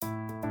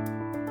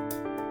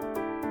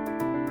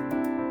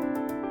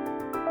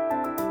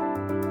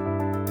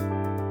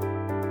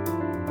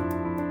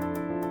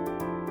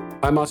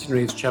I'm Martin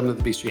Reeves, Chairman of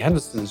the B. Street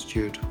Henderson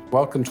Institute.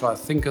 Welcome to our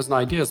Thinkers and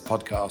Ideas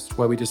podcast,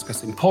 where we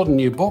discuss important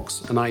new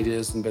books and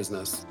ideas in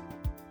business.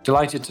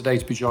 Delighted today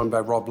to be joined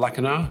by Rob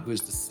Lacanar, who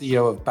is the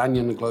CEO of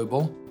Banyan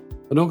Global,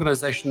 an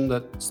organization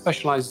that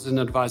specializes in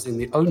advising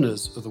the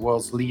owners of the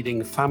world's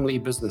leading family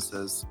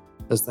businesses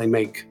as they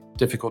make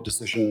difficult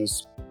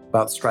decisions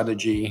about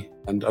strategy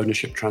and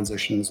ownership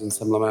transitions and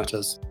similar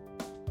matters.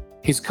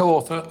 He's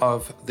co-author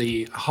of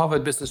the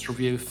Harvard Business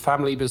Review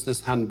Family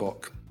Business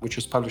Handbook, which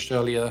was published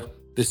earlier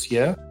this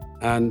year,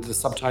 and the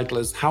subtitle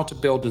is How to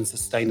Build and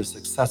Sustain a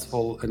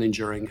Successful and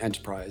Enduring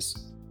Enterprise.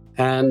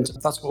 And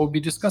that's what we'll be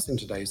discussing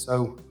today.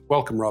 So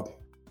welcome, Rob.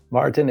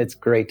 Martin, it's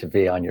great to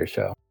be on your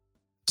show.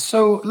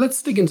 So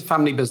let's dig into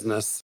family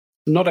business.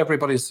 Not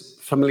everybody's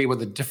familiar with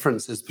the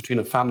differences between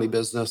a family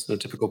business and a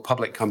typical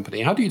public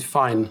company. How do you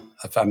define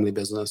a family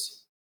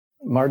business?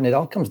 Martin, it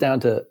all comes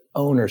down to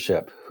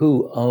ownership.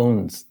 Who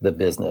owns the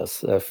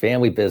business? A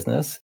family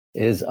business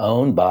is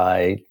owned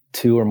by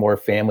two or more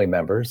family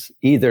members,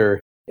 either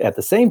at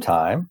the same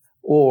time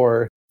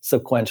or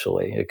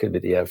sequentially. It could be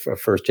the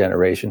first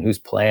generation who's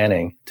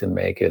planning to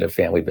make it a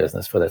family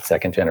business for the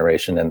second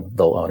generation, and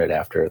they'll own it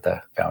after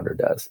the founder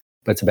does.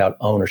 But it's about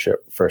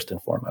ownership first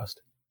and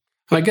foremost.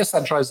 And I guess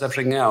that drives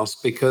everything else,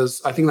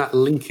 because I think that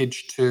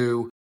linkage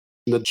to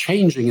the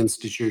changing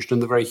institution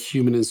and the very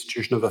human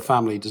institution of a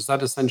family, does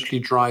that essentially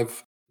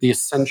drive the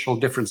essential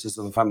differences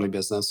of a family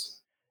business?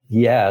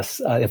 Yes.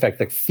 In fact,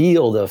 the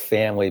field of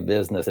family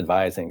business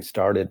advising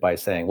started by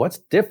saying, what's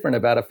different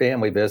about a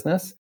family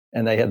business?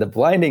 And they had the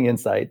blinding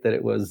insight that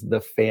it was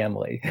the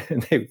family.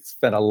 And they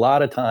spent a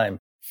lot of time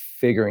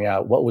figuring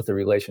out what was the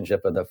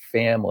relationship of the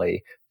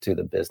family to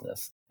the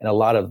business. And a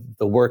lot of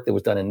the work that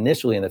was done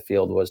initially in the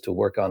field was to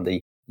work on the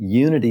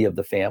unity of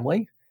the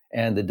family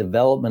and the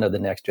development of the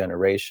next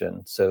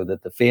generation so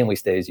that the family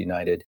stays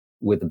united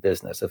with the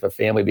business. If a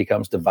family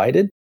becomes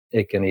divided,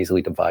 it can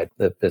easily divide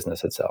the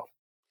business itself.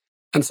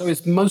 And so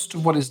is most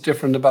of what is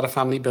different about a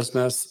family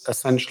business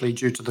essentially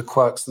due to the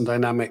quirks and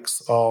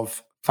dynamics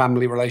of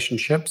family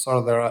relationships, or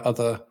are there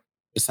other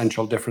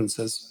essential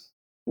differences?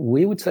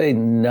 We would say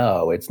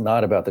no, it's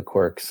not about the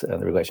quirks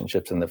and the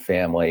relationships in the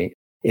family.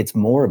 It's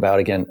more about,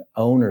 again,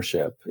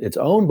 ownership. It's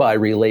owned by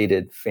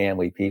related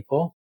family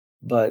people,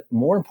 but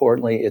more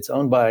importantly, it's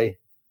owned by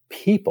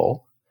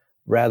people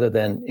rather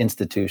than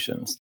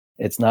institutions.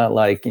 It's not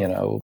like,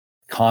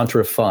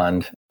 Contra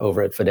Fund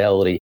over at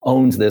Fidelity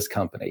owns this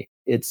company.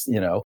 It's,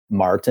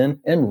 Martin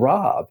and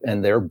Rob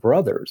and their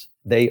brothers.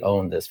 They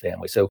own this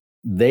family. So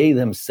they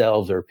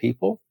themselves are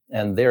people,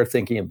 and they're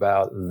thinking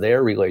about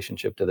their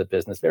relationship to the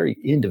business very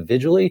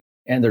individually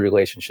and the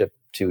relationship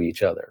to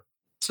each other.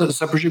 So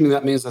presuming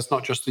that means that's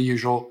not just the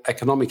usual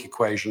economic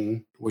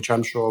equation, which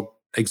I'm sure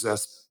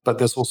exists, but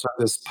there's also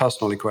this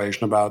personal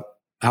equation about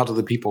how do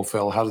the people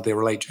feel? How do they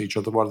relate to each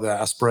other? What are their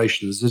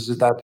aspirations? Is it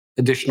that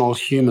additional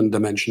human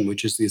dimension,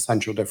 which is the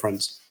essential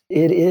difference?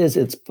 It is.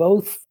 It's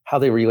both how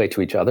they relate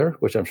to each other,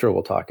 which I'm sure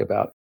we'll talk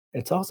about.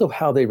 It's also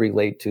how they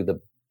relate to the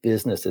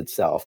business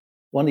itself.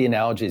 One of the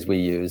analogies we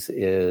use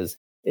is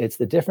it's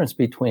the difference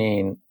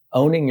between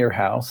owning your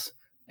house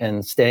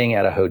and staying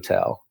at a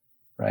hotel,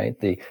 right?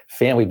 The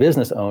family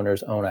business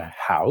owners own a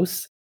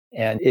house.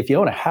 And if you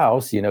own a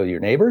house, you know your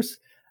neighbors,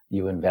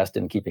 you invest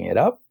in keeping it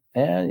up,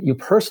 and you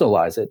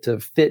personalize it to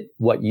fit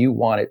what you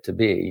want it to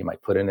be. You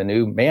might put in a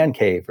new man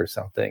cave or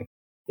something.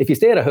 If you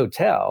stay at a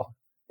hotel,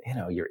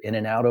 you're in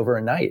and out over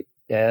a night,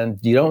 and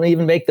you don't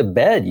even make the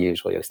bed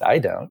usually. At least I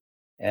don't.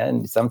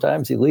 And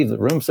sometimes you leave the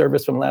room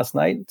service from last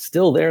night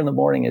still there in the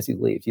morning as you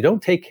leave. You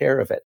don't take care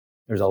of it.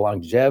 There's a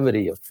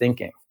longevity of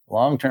thinking,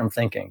 long-term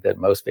thinking that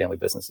most family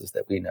businesses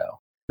that we know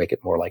make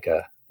it more like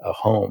a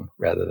home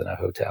rather than a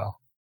hotel.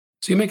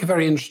 So you make a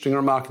very interesting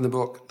remark in the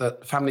book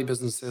that family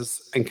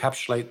businesses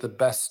encapsulate the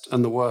best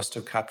and the worst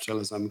of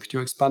capitalism. Could you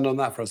expand on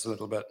that for us a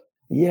little bit?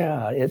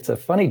 Yeah, it's a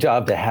funny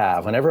job to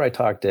have. Whenever I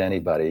talk to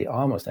anybody,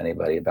 almost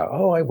anybody, about,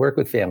 I work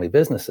with family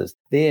businesses,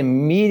 they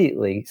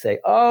immediately say,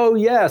 oh,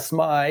 yes,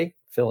 my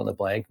fill in the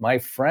blank, my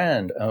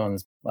friend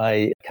owns,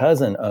 my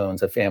cousin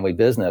owns a family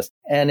business.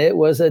 And it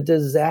was a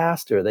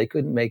disaster. They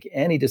couldn't make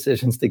any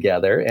decisions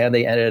together, and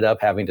they ended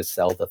up having to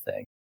sell the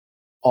thing.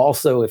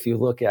 Also, if you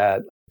look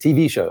at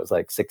TV shows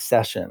like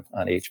Succession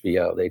on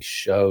HBO, they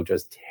show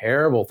just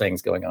terrible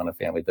things going on in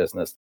family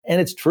business. And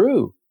it's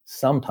true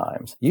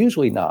sometimes,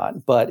 usually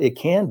not, but it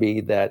can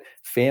be that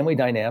family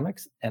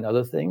dynamics and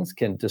other things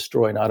can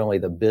destroy not only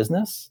the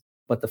business,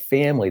 but the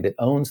family that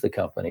owns the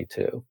company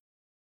too.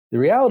 The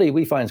reality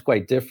we find is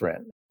quite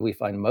different. We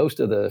find most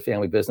of the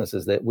family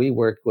businesses that we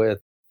work with,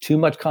 too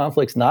much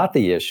conflict's not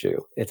the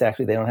issue. It's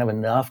actually they don't have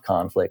enough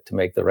conflict to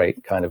make the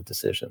right kind of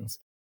decisions.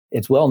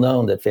 It's well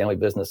known that family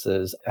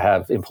businesses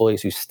have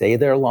employees who stay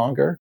there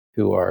longer,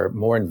 who are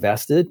more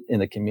invested in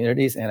the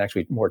communities and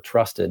actually more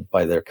trusted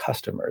by their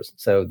customers.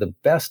 So the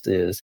best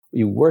is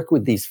you work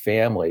with these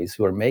families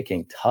who are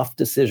making tough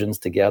decisions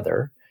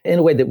together in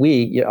a way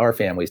that our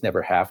families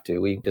never have to.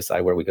 We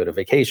decide where we go to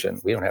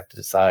vacation. We don't have to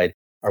decide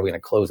Are we going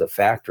to close a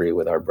factory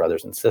with our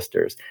brothers and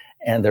sisters?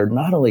 And they're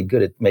not only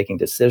good at making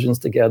decisions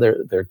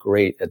together, they're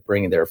great at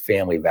bringing their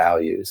family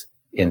values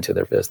into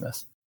their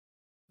business.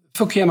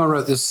 Fukuyama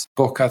wrote this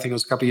book, I think it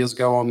was a couple of years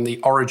ago, on the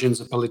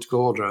origins of political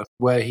order,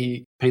 where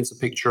he paints a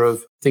picture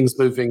of things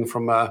moving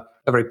from a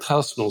very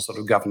personal sort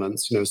of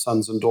governance,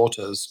 sons and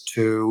daughters,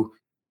 to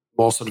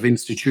more sort of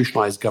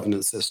institutionalized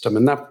governance system.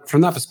 And that,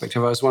 from that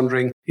perspective, I was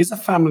wondering, is a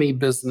family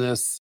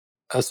business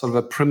a sort of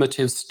a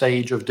primitive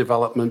stage of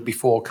development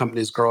before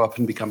companies grow up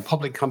and become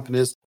public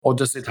companies, or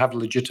does it have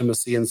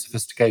legitimacy and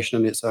sophistication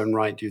in its own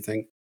right, do you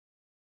think?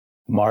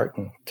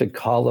 Martin, to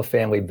call a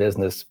family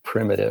business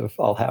primitive,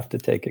 I'll have to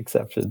take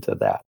exception to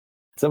that.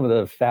 Some of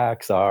the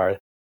facts are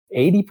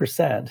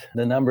 80%,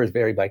 the numbers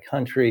vary by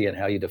country and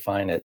how you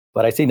define it,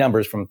 but I see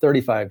numbers from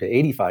 35 to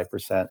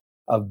 85%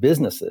 of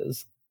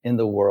businesses in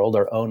the world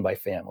are owned by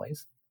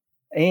families.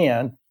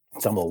 And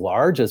some of the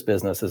largest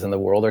businesses in the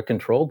world are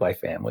controlled by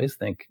families.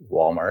 Think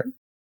Walmart,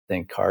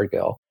 think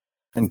Cargill.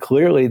 And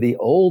clearly the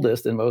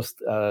oldest and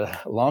most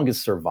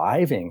longest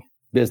surviving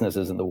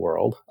businesses in the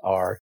world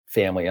are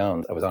family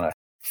owned. I was on a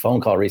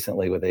phone call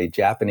recently with a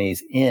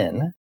Japanese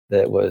inn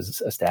that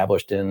was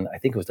established in, I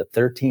think it was the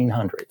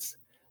 1300s.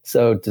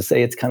 So to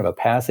say it's kind of a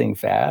passing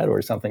fad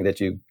or something that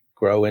you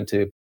grow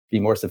into,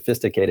 be more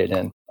sophisticated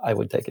in, I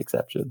would take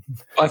exception.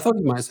 I thought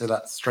you might say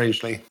that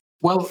strangely.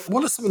 Well,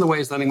 what are some of the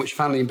ways then in which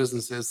family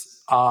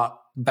businesses are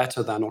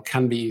better than or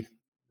can be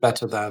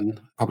better than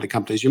public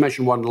companies? You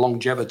mentioned one,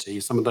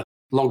 longevity. Some of the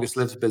longest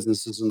lived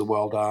businesses in the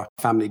world are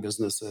family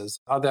businesses.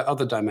 Are there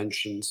other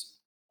dimensions?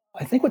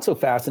 I think what's so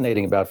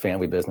fascinating about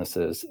family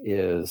businesses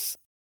is,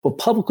 well,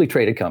 publicly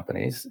traded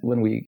companies,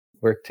 when we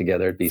worked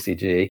together at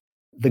BCG,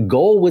 the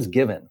goal was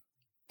given,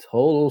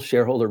 total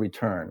shareholder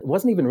return. It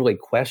wasn't even really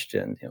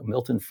questioned.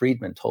 Milton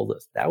Friedman told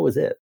us that was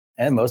it.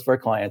 And most of our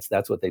clients,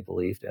 that's what they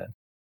believed in.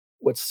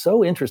 What's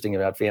so interesting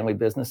about family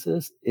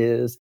businesses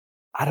is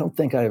I don't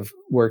think I've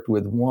worked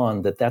with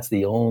one that's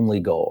the only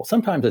goal.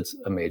 Sometimes it's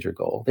a major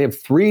goal. They have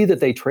three that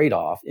they trade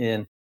off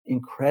in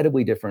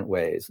incredibly different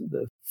ways.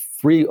 The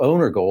three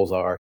owner goals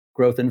are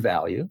growth and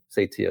value,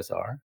 say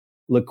TSR,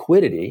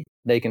 liquidity,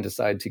 they can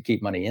decide to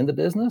keep money in the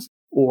business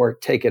or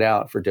take it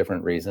out for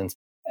different reasons.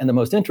 And the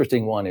most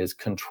interesting one is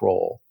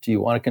control. Do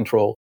you want to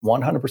control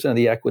 100% of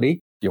the equity?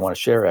 Do you want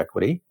to share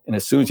equity? And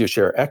as soon as you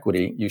share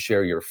equity, you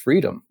share your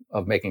freedom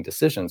of making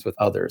decisions with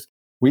others.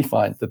 We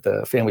find that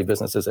the family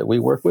businesses that we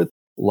work with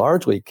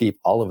largely keep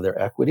all of their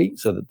equity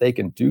so that they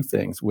can do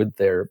things with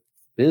their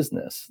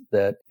business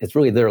that it's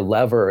really their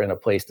lever and a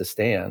place to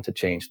stand to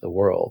change the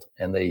world.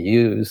 And they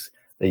use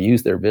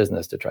their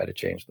business to try to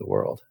change the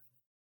world.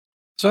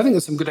 So I think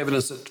there's some good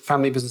evidence that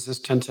family businesses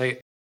tend to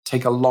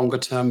take a longer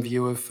term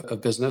view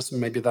of business, and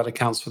maybe that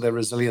accounts for their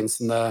resilience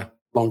and their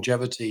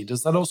longevity.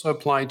 Does that also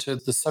apply to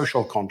the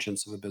social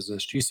conscience of a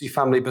business? Do you see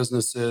family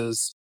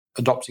businesses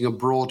adopting a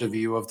broader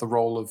view of the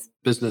role of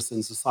business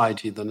in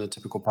society than a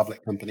typical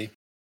public company?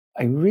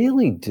 I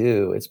really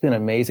do. It's been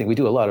amazing. We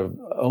do a lot of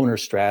owner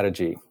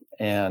strategy,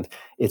 and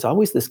it's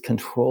always this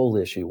control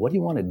issue. What do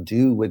you want to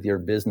do with your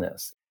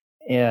business?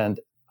 And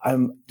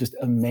I'm just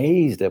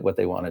amazed at what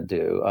they want to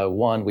do.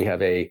 One, we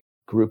have a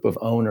group of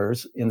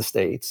owners in the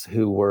States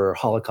who were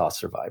Holocaust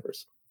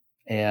survivors.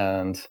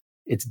 And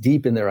it's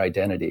deep in their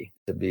identity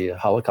to be a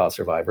Holocaust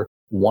survivor.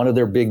 One of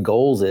their big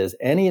goals is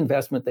any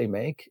investment they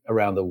make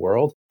around the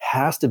world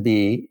has to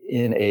be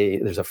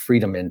there's a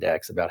freedom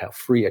index about how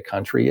free a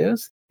country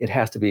is. It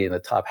has to be in the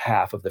top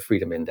half of the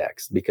freedom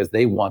index because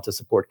they want to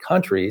support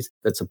countries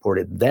that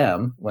supported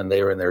them when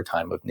they were in their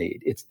time of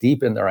need. It's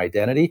deep in their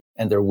identity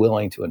and they're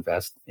willing to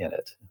invest in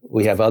it.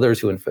 We have others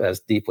who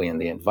invest deeply in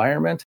the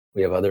environment.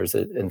 We have others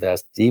that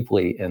invest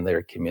deeply in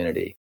their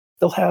community.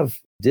 They'll have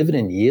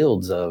dividend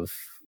yields of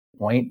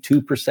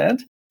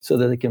 0.2% so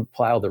that they can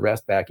plow the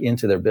rest back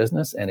into their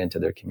business and into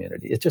their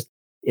community.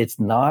 It's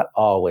not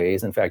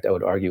always, in fact, I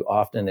would argue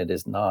often it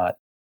is not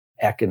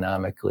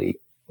economically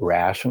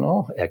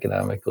rational,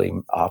 economically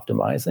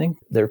optimizing.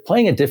 They're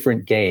playing a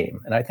different game.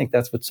 And I think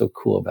that's what's so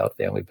cool about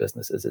family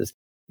businesses is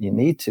you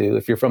need to,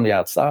 if you're from the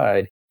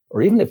outside,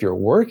 or even if you're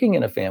working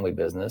in a family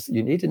business,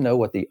 you need to know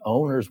what the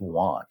owners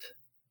want,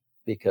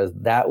 because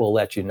that will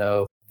let you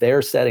know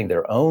they're setting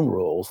their own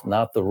rules,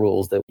 not the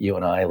rules that you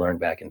and I learned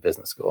back in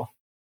business school.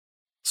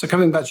 So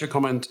coming back to your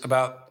comment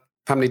about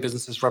family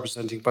businesses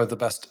representing both the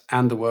best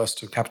and the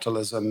worst of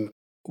capitalism,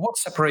 what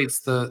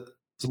separates the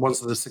ones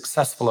that are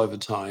successful over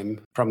time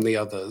from the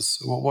others?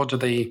 What do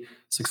the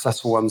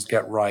successful ones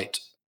get right?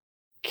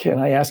 Can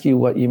I ask you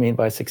what you mean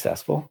by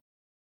successful?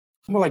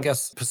 Well, I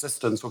guess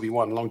persistence will be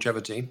one,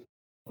 longevity.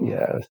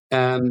 Yeah.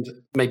 And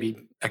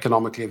maybe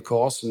economically, of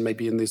course, and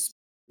maybe in this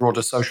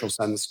broader social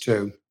sense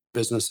too.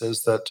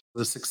 Businesses that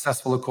are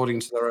successful according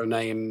to their own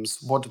aims,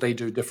 what do they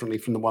do differently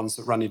from the ones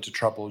that run into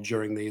trouble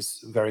during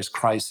these various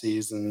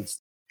crises and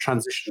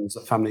transitions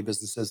that family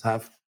businesses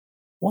have?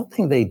 One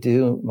thing they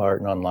do,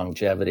 Martin, on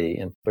longevity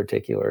in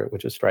particular,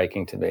 which is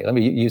striking to me, let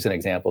me use an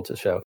example to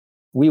show.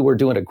 We were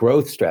doing a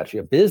growth strategy,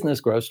 a business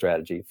growth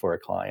strategy for a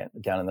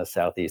client down in the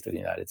southeast of the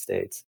United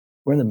States.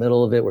 We're in the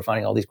middle of it. We're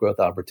finding all these growth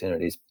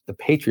opportunities. The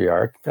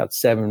patriarch, about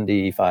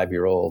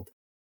 75-year-old,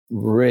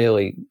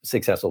 really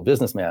successful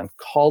businessman,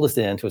 called us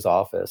into his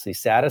office. He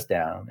sat us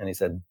down and he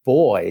said,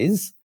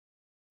 boys,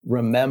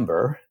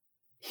 remember,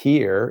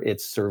 here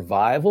it's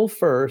survival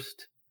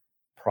first,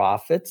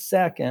 profit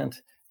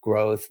second,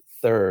 growth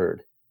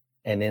third.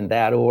 And in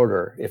that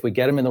order, if we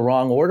get them in the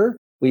wrong order,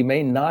 we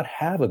may not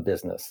have a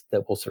business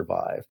that will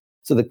survive.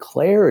 So the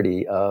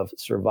clarity of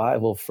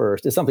survival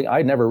first is something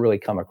I'd never really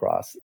come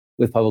across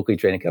with publicly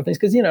traded companies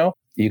because,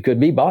 you could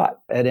be bought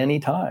at any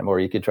time or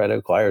you could try to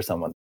acquire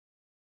someone.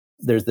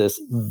 There's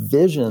this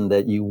vision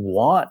that you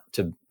want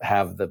to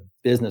have the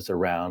business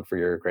around for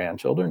your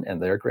grandchildren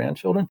and their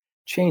grandchildren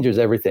changes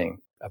everything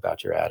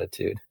about your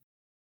attitude.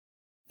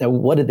 Now,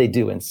 what did they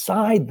do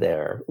inside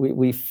there?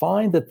 We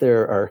find that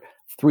there are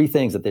three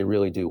things that they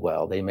really do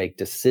well. They make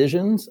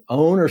decisions,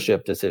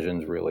 ownership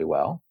decisions really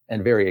well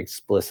and very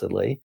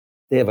explicitly.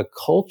 They have a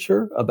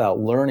culture about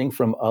learning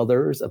from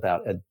others,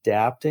 about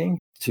adapting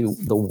to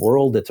the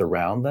world that's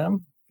around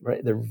them,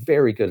 right? They're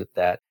very good at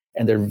that.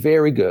 And they're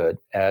very good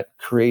at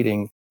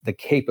creating the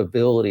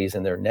capabilities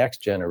in their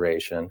next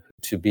generation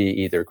to be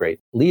either great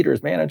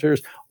leaders,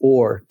 managers,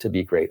 or to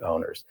be great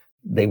owners.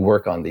 They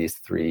work on these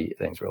three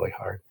things really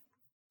hard.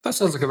 That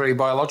sounds like a very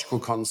biological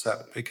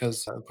concept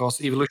because, of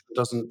course, evolution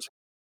doesn't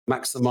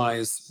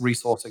maximize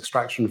resource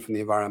extraction from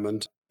the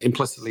environment.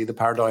 Implicitly, the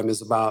paradigm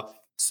is about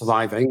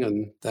surviving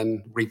and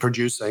then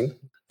reproducing,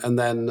 and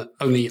then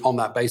only on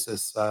that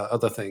basis,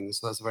 other things.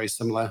 So that's a very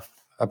similar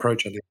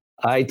approach, I think.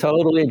 I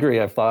totally agree.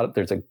 I've thought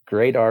there's a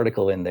great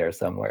article in there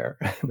somewhere.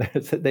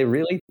 They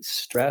really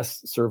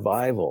stress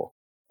survival.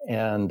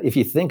 And if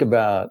you think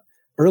about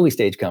early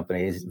stage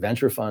companies,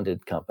 venture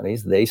funded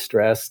companies, they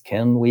stress,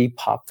 can we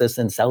pop this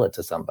and sell it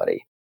to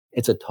somebody?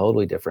 It's a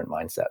totally different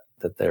mindset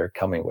that they're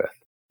coming with.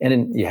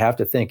 And you have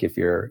to think if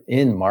you're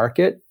in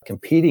market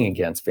competing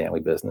against family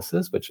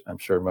businesses, which I'm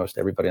sure most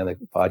everybody on the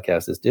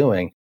podcast is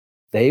doing,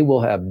 they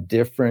will have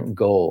different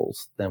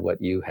goals than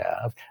what you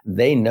have.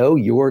 They know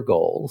your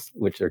goals,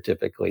 which are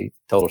typically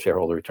total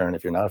shareholder return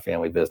if you're not a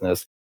family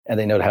business, and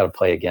they know how to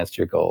play against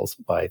your goals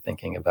by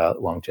thinking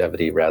about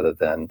longevity rather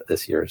than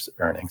this year's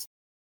earnings.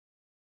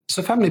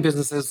 So family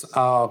businesses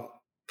are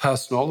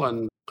personal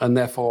and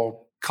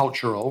therefore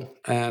cultural,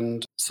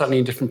 and certainly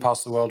in different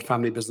parts of the world,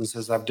 family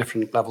businesses have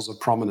different levels of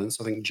prominence.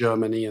 I think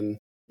Germany and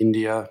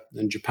India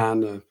and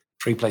Japan are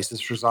three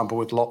places, for example,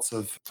 with lots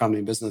of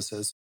family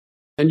businesses.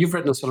 And you've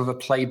written a sort of a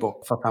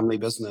playbook for family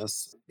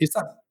business. Is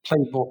that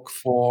playbook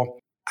for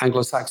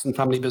Anglo-Saxon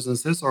family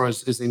businesses, or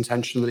is the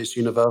intention that it's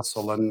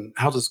universal? And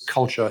how does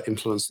culture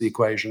influence the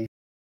equation?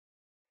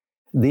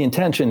 The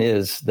intention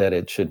is that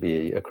it should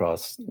be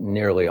across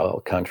nearly all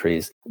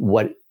countries.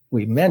 What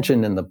we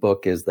mentioned in the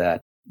book is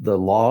that the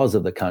laws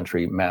of the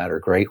country matter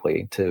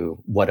greatly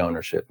to what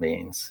ownership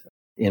means.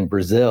 In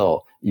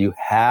Brazil, you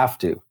have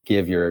to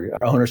give your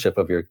ownership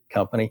of your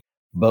company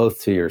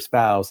both to your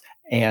spouse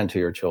and to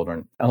your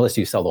children. Unless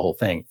you sell the whole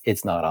thing,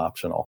 it's not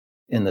optional.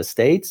 In the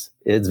States,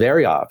 it's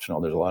very optional.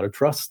 There's a lot of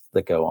trusts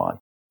that go on.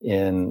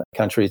 In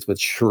countries with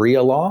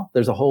Sharia law,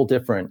 there's a whole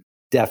different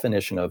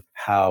definition of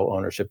how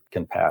ownership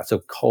can pass. So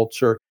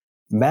culture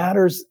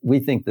matters. We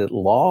think that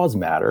laws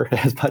matter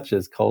as much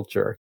as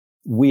culture.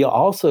 We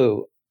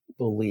also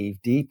believe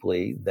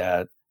deeply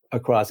that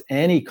across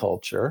any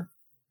culture,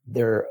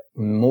 there are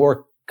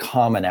more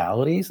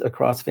commonalities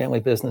across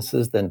family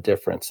businesses than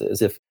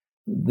differences. If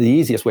the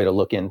easiest way to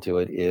look into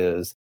it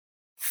is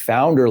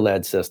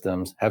founder-led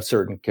systems have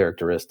certain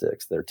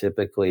characteristics. They're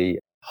typically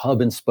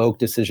hub and spoke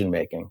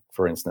decision-making.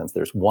 For instance,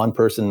 there's one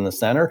person in the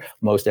center.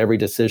 Most every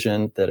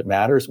decision that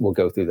matters will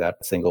go through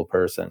that single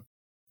person.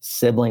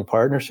 Sibling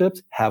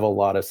partnerships have a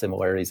lot of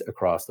similarities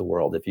across the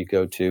world. If you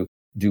go to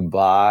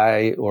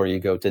Dubai or you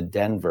go to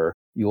Denver,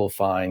 you will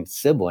find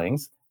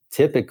siblings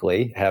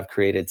typically have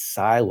created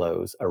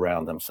silos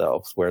around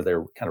themselves where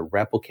they're kind of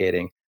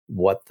replicating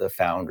what the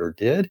founder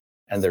did.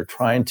 And they're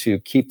trying to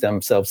keep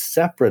themselves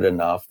separate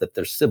enough that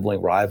their sibling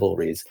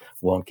rivalries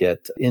won't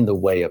get in the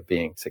way of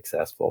being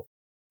successful.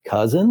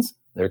 Cousins,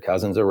 they're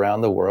cousins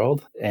around the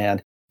world.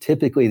 And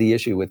typically the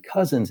issue with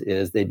cousins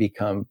is they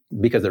become,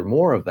 because there are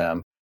more of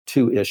them,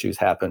 two issues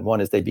happen. One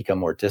is they become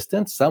more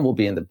distant. Some will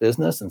be in the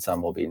business and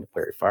some will be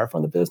very far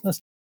from the business.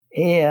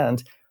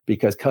 And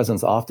because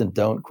cousins often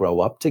don't grow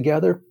up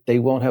together, they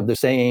won't have the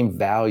same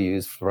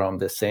values from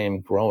the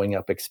same growing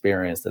up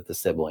experience that the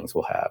siblings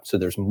will have. So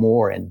there's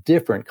more and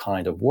different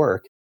kind of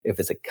work if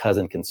it's a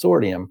cousin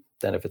consortium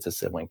than if it's a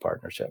sibling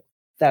partnership.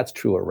 That's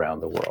true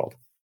around the world.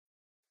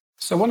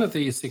 So one of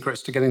the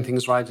secrets to getting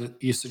things right,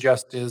 you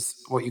suggest,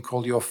 is what you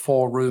call your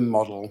 4-room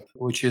model,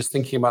 which is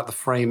thinking about the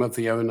frame of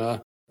the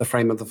owner, the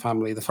frame of the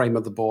family, the frame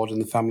of the board,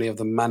 and the family of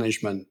the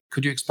management.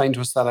 Could you explain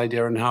to us that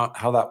idea and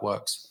how that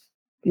works?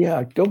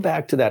 Yeah, go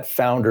back to that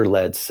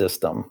founder-led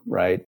system,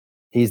 right?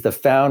 He's the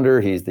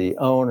founder, he's the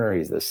owner,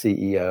 he's the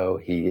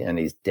CEO,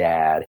 he's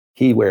dad.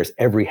 He wears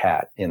every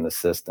hat in the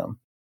system.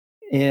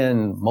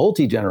 In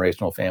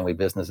multi-generational family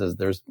businesses,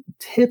 there's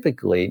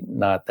typically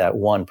not that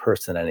one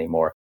person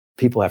anymore.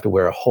 people have to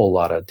wear a whole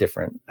lot of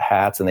different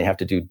hats and they have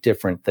to do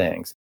different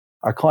things.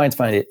 Our clients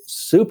find it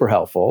super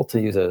helpful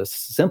to use a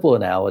simple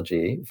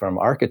analogy from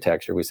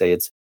architecture. We say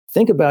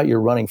think about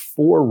you're running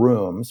 4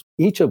 rooms,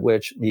 each of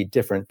which need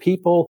different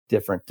people,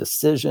 different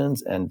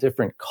decisions, and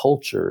different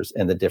cultures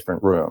in the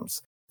different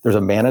rooms. There's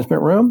a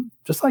management room,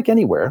 just like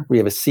anywhere. We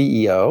have a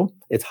CEO.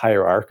 It's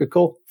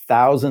hierarchical,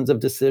 thousands of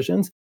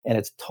decisions, and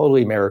it's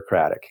totally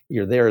meritocratic.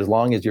 You're there as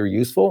long as you're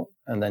useful,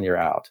 and then you're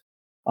out.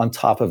 On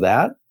top of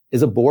that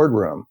is a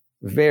boardroom.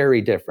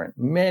 Very different,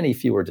 many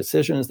fewer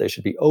decisions. They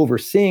should be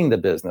overseeing the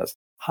business,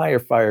 hire,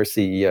 fire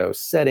CEO,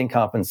 setting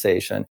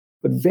compensation,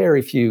 but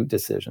very few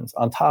decisions.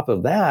 On top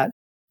of that,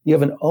 you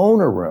have an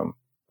owner room.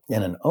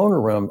 In an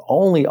owner room,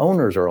 only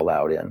owners are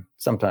allowed in.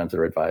 Sometimes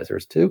they're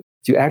advisors too.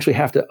 So you actually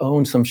have to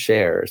own some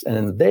shares. And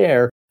in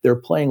there, they're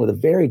playing with a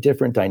very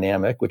different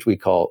dynamic, which we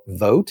call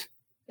vote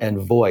and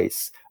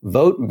voice.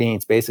 Vote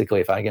means basically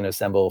if I can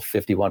assemble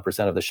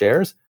 51% of the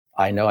shares,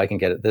 I know I can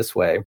get it this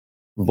way.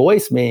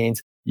 Voice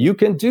means you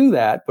can do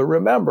that, but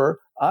remember,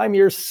 I'm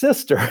your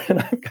sister and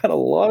I've got a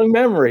long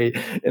memory.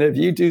 And if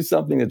you do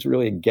something that's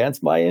really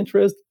against my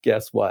interest,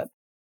 guess what?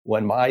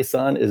 When my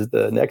son is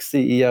the next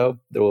CEO,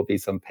 there will be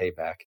some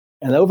payback.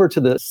 And over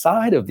to the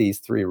side of these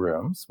 3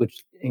 rooms,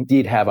 which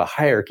indeed have a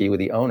hierarchy with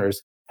the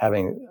owners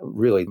having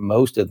really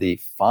most of the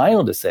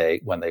final to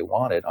say when they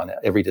want it on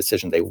every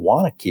decision they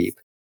want to keep,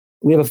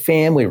 we have a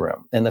family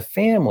room. And the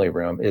family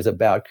room is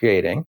about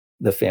creating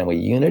the family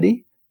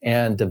unity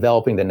and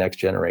developing the next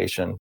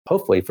generation,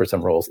 hopefully for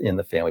some roles in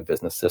the family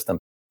business system.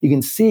 You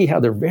can see how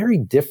they're very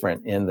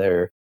different in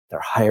their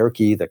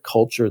hierarchy, the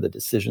culture, the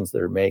decisions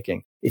they're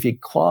making. If you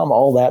clump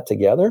all that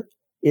together,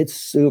 it's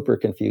super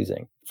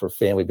confusing for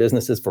family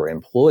businesses, for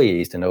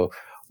employees to know,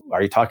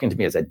 are you talking to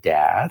me as a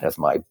dad, as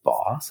my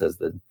boss, as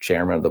the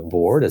chairman of the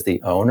board, as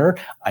the owner?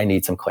 I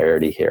need some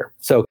clarity here.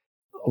 So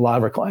a lot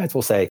of our clients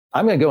will say,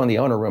 I'm going to go in the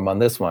owner room on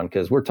this one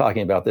because we're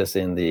talking about this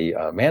in the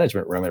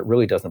management room. It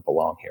really doesn't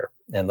belong here.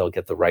 And they'll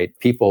get the right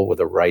people with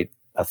the right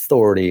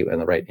authority and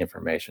the right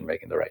information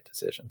making the right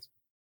decisions.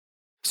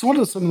 So what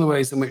are some of the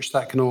ways in which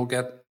that can all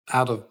get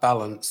out of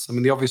balance? I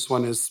mean, the obvious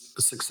one is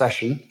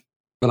succession,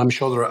 but I'm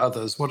sure there are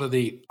others. What are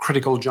the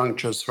critical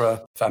junctures for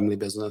a family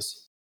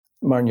business?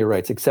 Martin, you're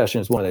right.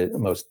 Succession is one of the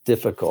most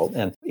difficult.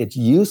 And it's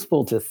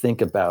useful to think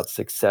about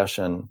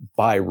succession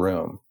by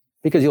room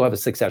because you'll have a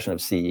succession of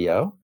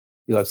CEO.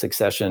 You'll have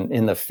succession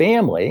in the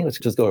family. Let's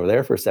just go over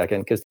there for a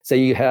second. Because say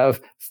you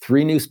have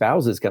 3 new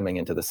spouses coming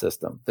into the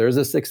system. There's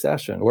a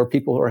succession, or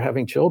people who are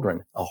having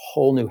children, a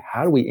whole new,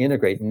 how do we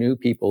integrate new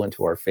people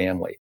into our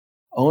family?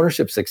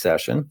 Ownership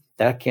succession,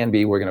 that can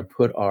be, we're going to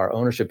put our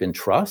ownership in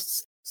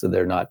trusts so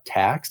they're not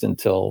taxed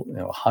until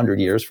 100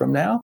 years from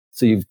now.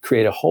 So you've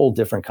created a whole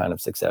different kind of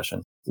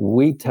succession.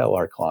 We tell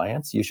our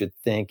clients, you should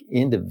think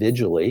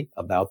individually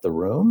about the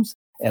rooms.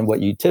 And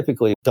what you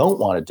typically don't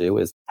want to do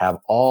is have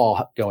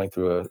all going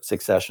through a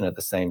succession at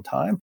the same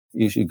time.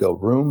 You should go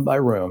room by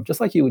room, just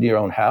like you would your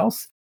own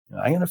house.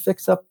 I'm going to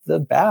fix up the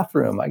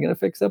bathroom. I'm going to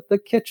fix up the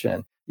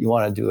kitchen. You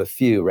want to do a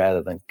few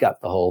rather than gut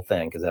the whole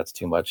thing because that's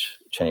too much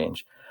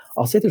change.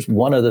 I'll say there's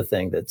one other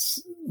thing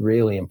that's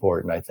really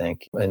important, I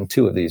think, in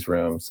 2 of these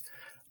rooms.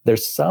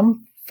 There's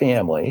some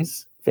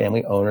families,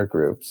 family owner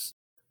groups,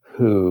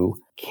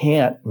 who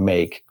can't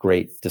make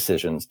great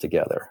decisions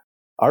together.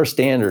 Our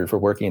standard for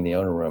working in the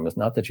owner room is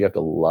not that you have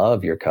to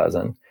love your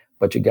cousin,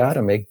 but you got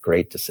to make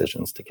great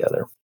decisions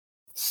together.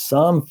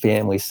 Some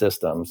family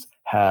systems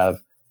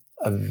have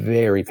a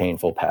very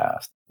painful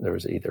past. There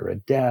was either a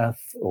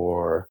death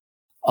or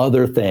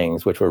other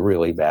things which were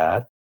really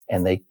bad,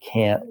 and they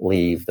can't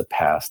leave the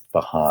past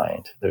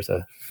behind. There's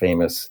a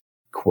famous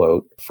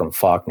quote from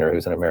Faulkner,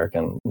 who's an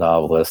American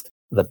novelist: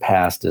 "The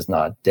past is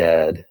not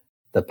dead.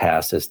 The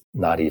past is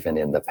not even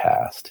in the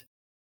past."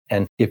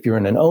 And if you're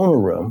in an owner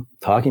room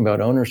talking about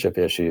ownership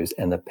issues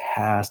and the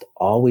past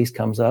always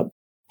comes up,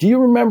 do you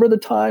remember the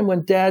time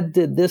when dad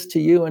did this to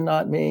you and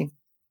not me?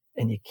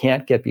 And you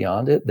can't get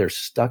beyond it. They're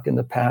stuck in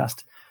the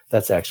past.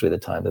 That's actually the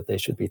time that they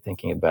should be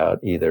thinking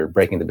about either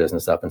breaking the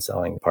business up and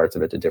selling parts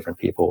of it to different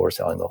people or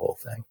selling the whole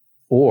thing.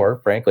 Or,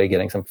 frankly,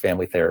 getting some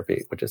family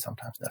therapy, which is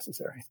sometimes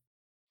necessary.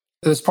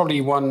 There's probably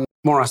one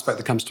more aspect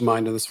that comes to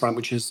mind on this front,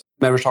 which is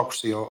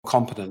meritocracy or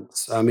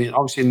competence. I mean,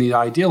 obviously, in the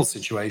ideal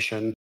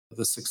situation,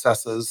 the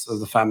successors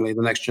of the family,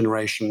 the next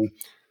generation,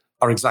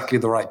 are exactly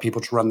the right people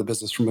to run the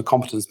business from a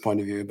competence point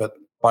of view, but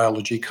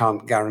biology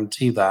can't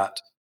guarantee that.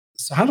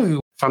 So how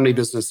do family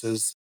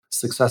businesses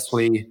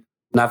successfully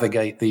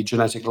navigate the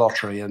genetic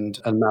lottery and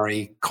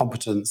marry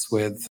competence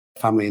with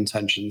family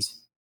intentions?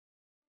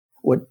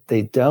 What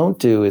they don't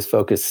do is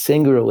focus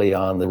singularly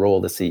on the role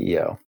of the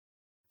CEO.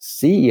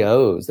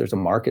 CEOs, there's a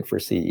market for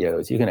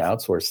CEOs. You can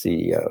outsource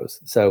CEOs.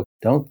 So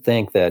don't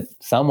think that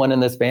someone in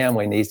this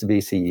family needs to be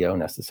CEO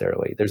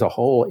necessarily. There's a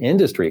whole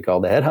industry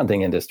called the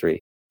headhunting industry.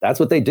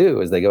 That's what they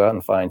do, is they go out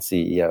and find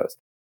CEOs.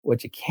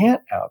 What you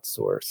can't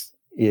outsource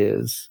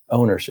is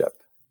ownership.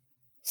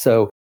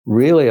 So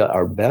really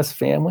our best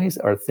families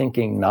are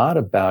thinking not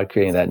about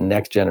creating that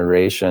next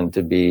generation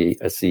to be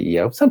a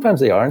CEO. Sometimes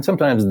they are, and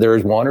sometimes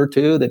there's one or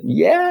two that,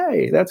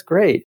 yay, that's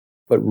great.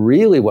 But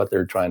really what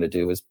they're trying to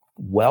do is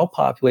well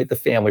populate the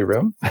family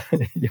room.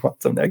 You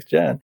want some next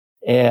gen.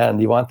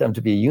 And you want them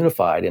to be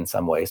unified in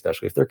some way,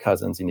 especially if they're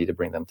cousins, you need to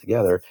bring them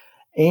together.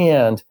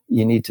 And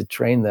you need to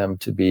train them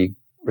to be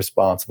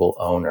responsible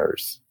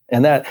owners.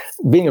 And that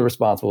being a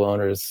responsible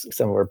owner is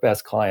some of our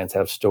best clients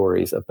have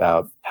stories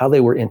about how they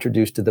were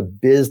introduced to the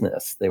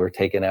business. They were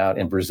taken out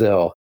in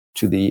Brazil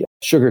to the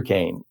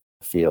sugarcane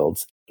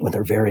fields when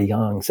they're very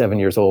young, 7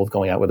 years old,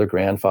 going out with their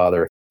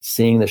grandfather,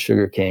 seeing the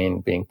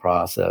sugarcane being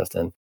processed.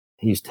 And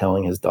he's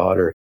telling his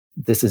daughter,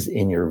 this is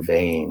in your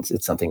veins.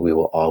 It's something we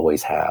will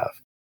always have.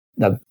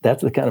 Now,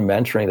 that's the kind of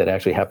mentoring that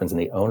actually happens in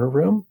the owner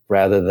room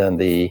rather than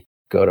the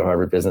go to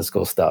Harvard Business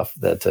School stuff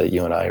that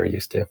you and I are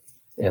used to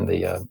in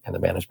the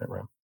management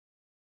room.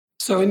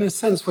 So in a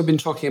sense, we've been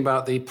talking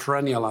about the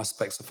perennial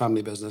aspects of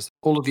family business.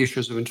 All of the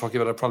issues we've been talking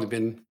about have probably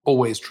been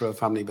always true of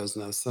family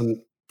business. And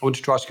I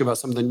wanted to ask you about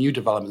some of the new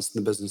developments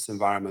in the business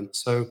environment.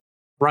 So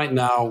right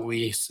now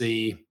we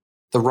see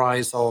the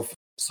rise of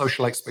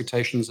social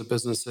expectations of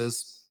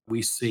businesses.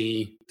 We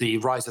see the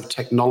rise of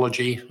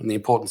technology and the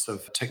importance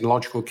of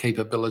technological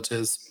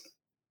capabilities.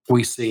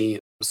 We see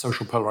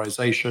social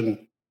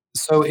polarization.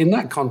 So in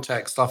that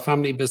context, are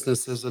family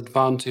businesses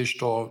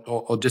advantaged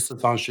or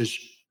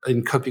disadvantaged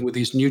in coping with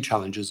these new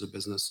challenges of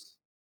business?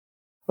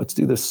 Let's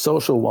do the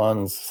social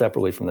ones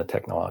separately from the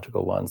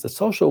technological ones. The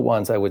social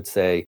ones, I would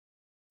say,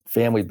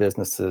 family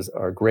businesses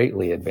are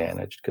greatly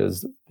advantaged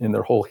because in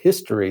their whole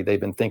history, they've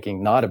been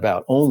thinking not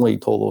about only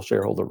total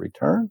shareholder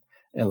return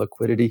and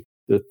liquidity,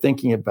 they're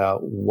thinking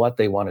about what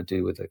they want to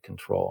do with the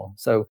control.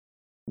 So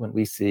when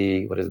we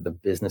see, the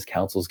business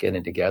councils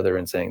getting together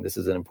and saying this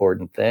is an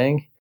important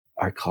thing,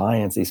 our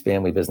clients, these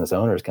family business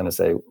owners kind of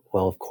say,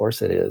 well, of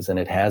course it is. And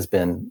it has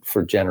been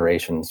for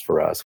generations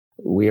for us.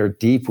 We are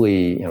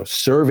deeply,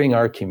 serving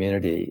our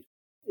community.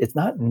 It's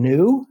not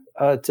new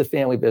to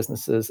family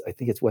businesses. I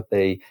think it's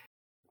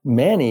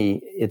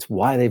it's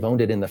why they've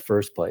owned it in the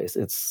first place.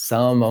 It's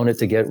some own it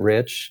to get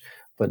rich,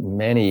 but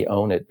many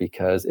own it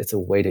because it's a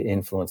way to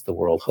influence the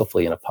world,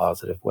 hopefully in a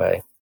positive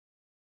way.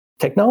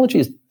 Technology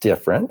is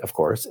different, of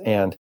course,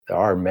 and there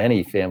are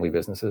many family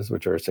businesses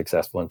which are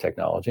successful in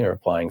technology and are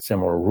applying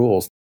similar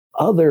rules.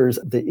 Others,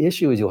 the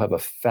issue is you'll have a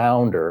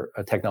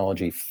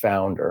technology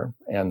founder,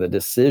 and the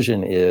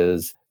decision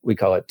is, we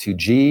call it to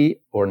G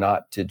or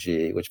not to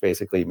G, which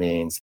basically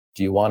means,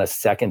 do you want a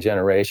second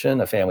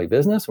generation, a family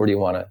business, or do you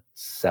want to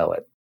sell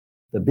it?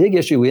 The big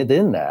issue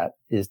within that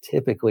is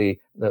typically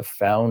the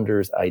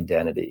founder's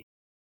identity,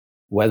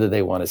 whether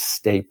they want to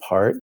stay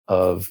part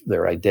of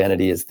their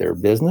identity as their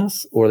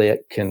business or they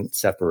can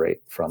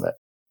separate from it.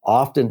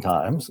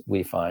 Oftentimes,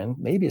 we find,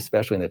 maybe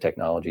especially in the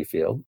technology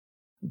field,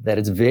 that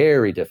it's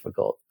very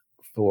difficult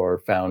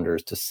for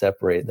founders to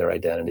separate their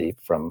identity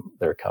from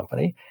their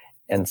company,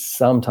 and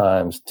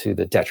sometimes to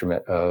the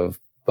detriment of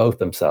both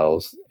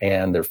themselves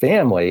and their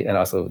family, and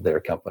also their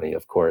company,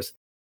 of course.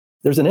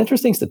 There's an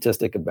interesting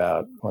statistic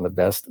about one of the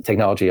best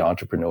technology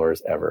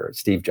entrepreneurs ever,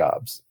 Steve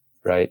Jobs,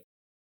 right?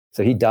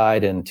 So he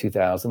died in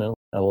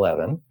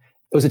 2011.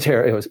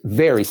 It was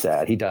very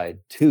sad. He died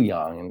too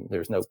young, and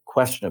there's no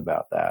question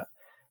about that.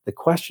 The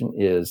question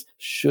is,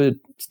 should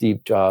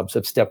Steve Jobs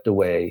have stepped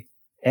away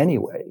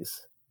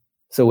anyways?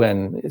 So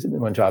when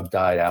Jobs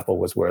died, Apple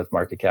was worth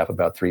market cap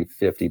about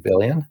 $350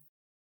 billion.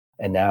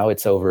 And now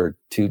it's over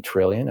 2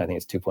 trillion. I think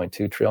it's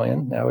 2.2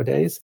 trillion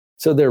nowadays.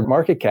 So their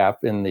market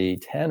cap in the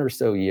 10 or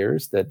so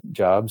years that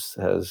Jobs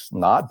has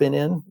not been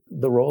in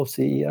the role of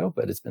CEO,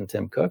 but it's been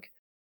Tim Cook,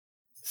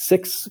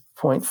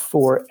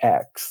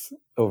 6.4x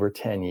over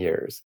 10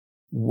 years.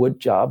 Would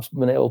Jobs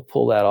been able to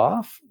pull that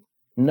off?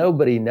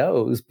 Nobody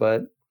knows,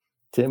 but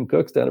Tim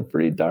Cook's done a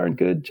pretty darn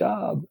good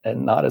job,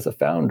 and not as a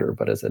founder,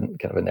 but as a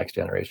kind of a next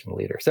generation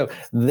leader. So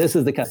this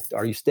is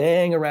are you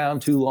staying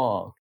around too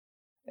long?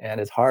 And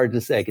it's hard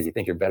to say because you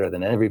think you're better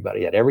than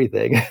everybody at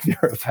everything. If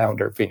you're a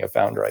founder, being a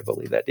founder, I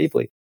believe that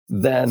deeply.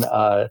 Then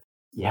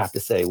you have to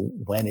say,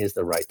 when is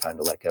the right time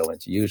to let go? And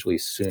it's usually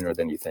sooner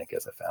than you think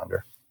as a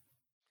founder.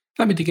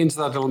 Let me dig into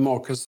that a little more,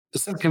 because the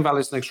Silicon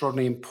Valley is an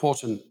extraordinarily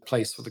important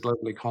place for the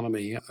global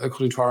economy.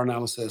 According to our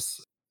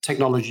analysis,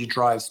 technology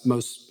drives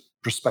most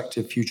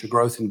prospective future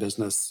growth in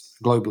business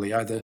globally,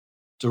 either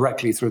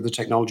directly through the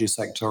technology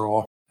sector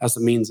or as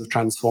a means of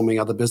transforming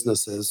other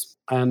businesses.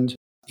 And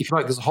if you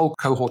like, there's a whole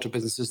cohort of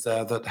businesses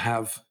there that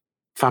have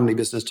family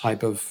business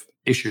type of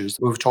issues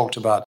that we've talked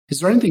about. Is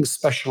there anything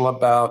special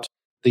about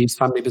these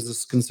family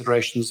business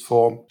considerations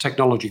for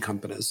technology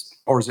companies?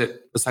 Or is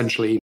it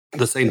essentially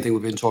the same thing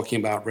we've been talking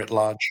about writ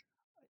large?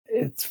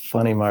 It's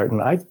funny,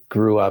 Martin. I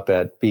grew up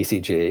at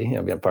BCG,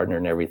 being a partner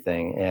in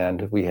everything,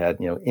 and we had,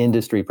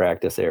 industry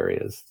practice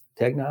areas,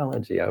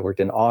 technology. I worked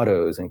in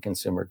autos and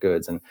consumer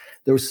goods, and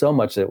there was so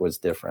much that was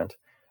different,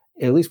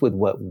 at least with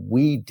what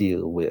we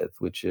deal with,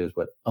 which is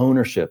what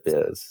ownership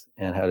is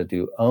and how to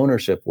do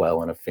ownership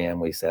well in a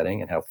family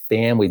setting and how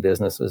family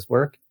businesses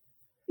work.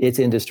 It's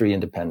industry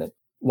independent,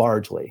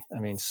 largely. I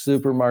mean,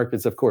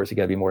 supermarkets, of course, you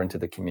got to be more into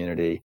the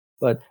community,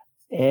 but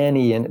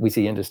we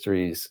see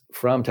industries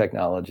from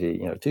technology,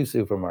 to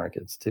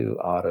supermarkets, to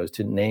autos,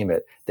 to name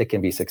it, that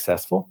can be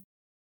successful.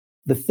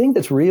 The thing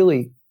that's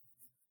really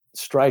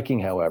striking,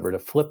 however, to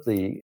flip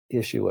the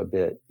issue a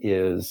bit,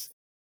 is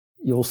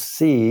you'll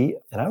see,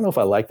 and I don't know if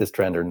I like this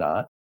trend or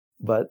not,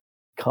 but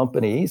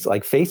companies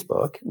like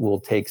Facebook will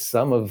take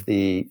some of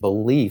the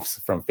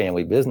beliefs from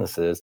family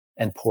businesses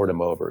and port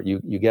them over.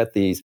 You get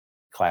these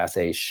Class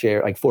A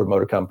share, like Ford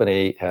Motor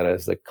Company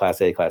has the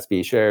Class A, Class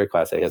B share.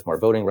 Class A has more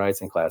voting rights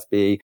than Class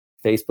B.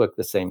 Facebook,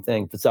 the same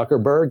thing.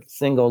 Zuckerberg,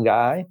 single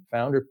guy,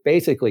 founder,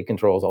 basically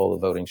controls all the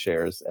voting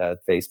shares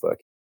at Facebook.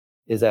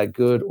 Is that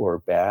good or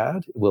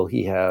bad? Will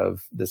he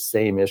have the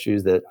same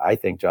issues that I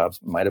think Jobs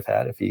might have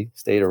had if he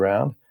stayed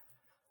around?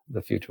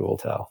 The future will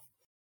tell.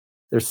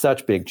 There's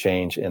such big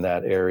change in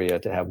that area.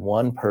 To have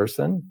one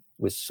person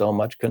with so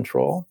much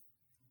control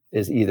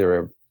is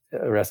either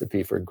a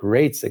recipe for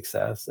great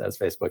success, as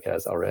Facebook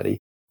has already,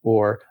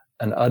 or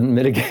an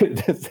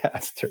unmitigated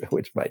disaster,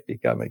 which might be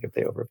coming if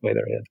they overplay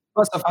their hand.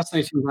 That's a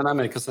fascinating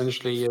dynamic.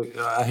 Essentially,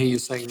 I hear you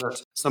saying that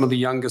some of the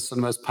youngest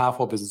and most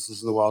powerful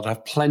businesses in the world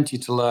have plenty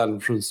to learn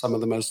from some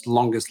of the most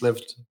longest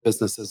lived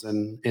businesses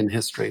in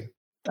history.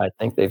 I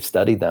think they've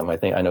studied them.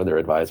 I know their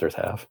advisors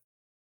have.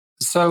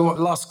 So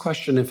last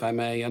question, if I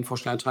may.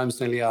 Unfortunately, our time's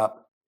nearly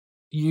up.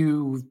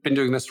 You've been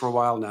doing this for a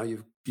while now.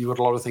 You've got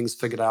a lot of things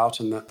figured out,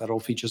 and that all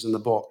features in the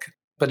book.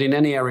 But in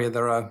any area,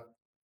 there are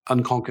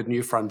unconquered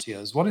new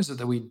frontiers. What is it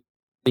that we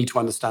need to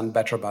understand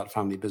better about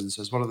family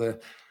businesses? What are the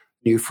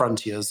new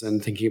frontiers in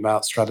thinking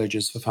about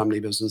strategies for family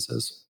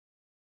businesses?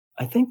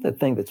 I think the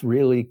thing that's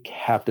really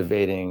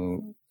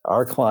captivating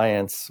our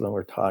clients when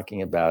we're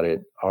talking about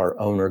it are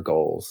owner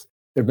goals.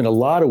 There's been a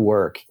lot of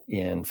work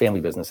in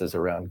family businesses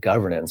around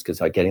governance,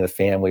 because like getting the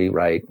family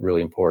right,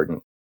 really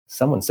important.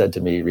 Someone said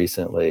to me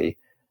recently,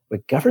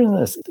 but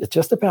governance is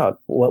just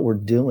about what we're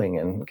doing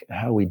and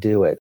how we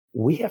do it.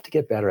 We have to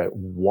get better at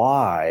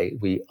why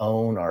we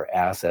own our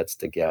assets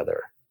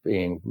together,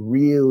 being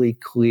really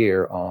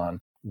clear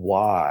on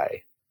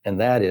why. And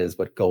that is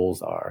what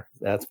goals are.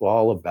 That's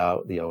all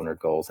about the owner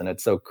goals. And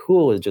it's so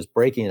cool is just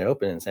breaking it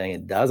open and saying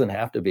it doesn't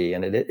have to be,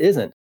 and it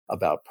isn't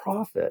about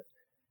profit.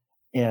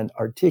 And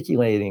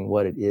articulating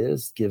what it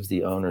is gives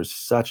the owners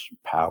such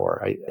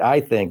power. I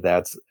think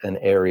that's an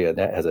area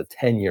that has a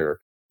 10-year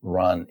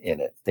run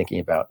in it, thinking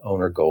about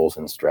owner goals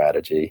and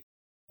strategy.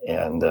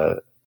 And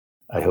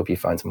I hope you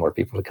find some more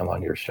people to come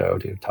on your show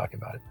to talk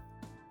about it.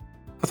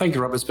 Well, thank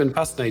you, Rob. It's been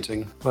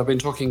fascinating. I've been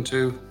talking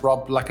to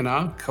Rob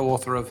Lacanar,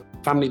 co-author of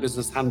Family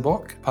Business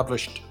Handbook,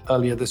 published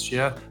earlier this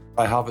year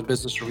by Harvard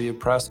Business Review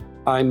Press.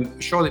 I'm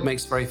sure it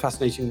makes very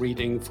fascinating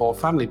reading for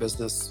family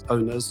business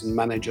owners and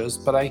managers,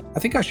 but I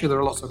think actually there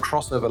are lots of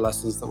crossover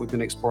lessons that we've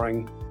been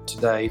exploring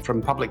today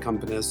from public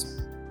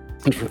companies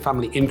and from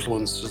family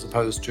influenced as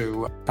opposed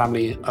to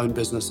family-owned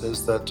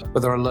businesses,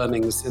 where there are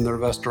learnings in the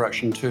reverse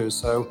direction too.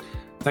 So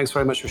thanks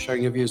very much for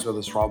sharing your views with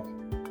us, Rob.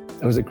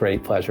 It was a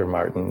great pleasure,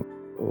 Martin.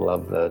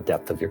 Love the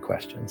depth of your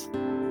questions.